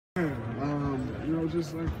You know,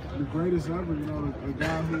 just like the greatest ever, you know, a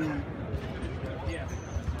guy who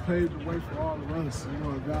paved the way for all of us, you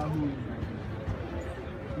know, a guy who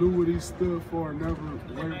knew what he stood for and never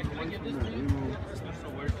wavered away from that, you know,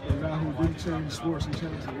 a guy who didn't change sports, he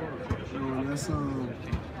changed the world, you know, and that's, you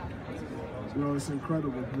know, it's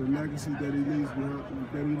incredible, the legacy that he leaves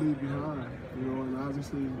behind, you know, and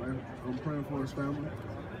obviously I'm praying for his family.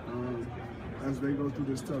 As they go through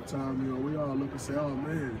this tough time, you know, we all look and say, oh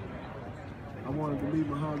man, I wanted to meet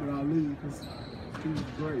Muhammad Ali because he was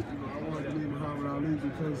great. You know, I wanted to meet Muhammad Ali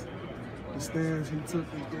because the stands he took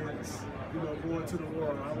against, you know, going to the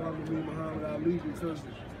war. I wanted to meet Muhammad Ali because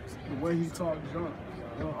the way he talked junk,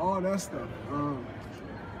 you know, all that stuff.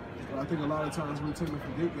 But I think a lot of times we tend to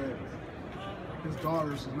forget that his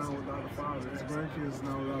daughters is now without a father, his grandkids is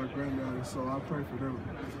now without a granddad, so I pray for them,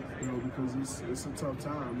 you know, because it's a tough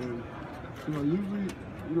time. And you know, usually,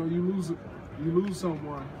 you know, you lose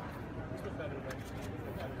someone.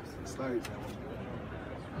 It's like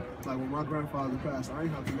when my grandfather passed, I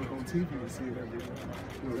ain't have to look on TV to see it every day.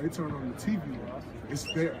 You know, they turn on the TV, it's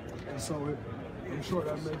there, and so I'm sure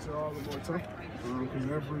that makes it all the more tough because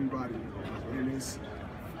everybody, and it's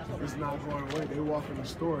not going away. They walk in the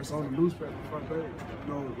store, it's on the newspaper front page.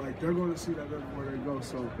 You know, like they're going to see that everywhere they go.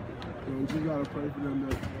 So, you know, you just gotta pray for them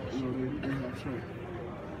that, you know, they have strength.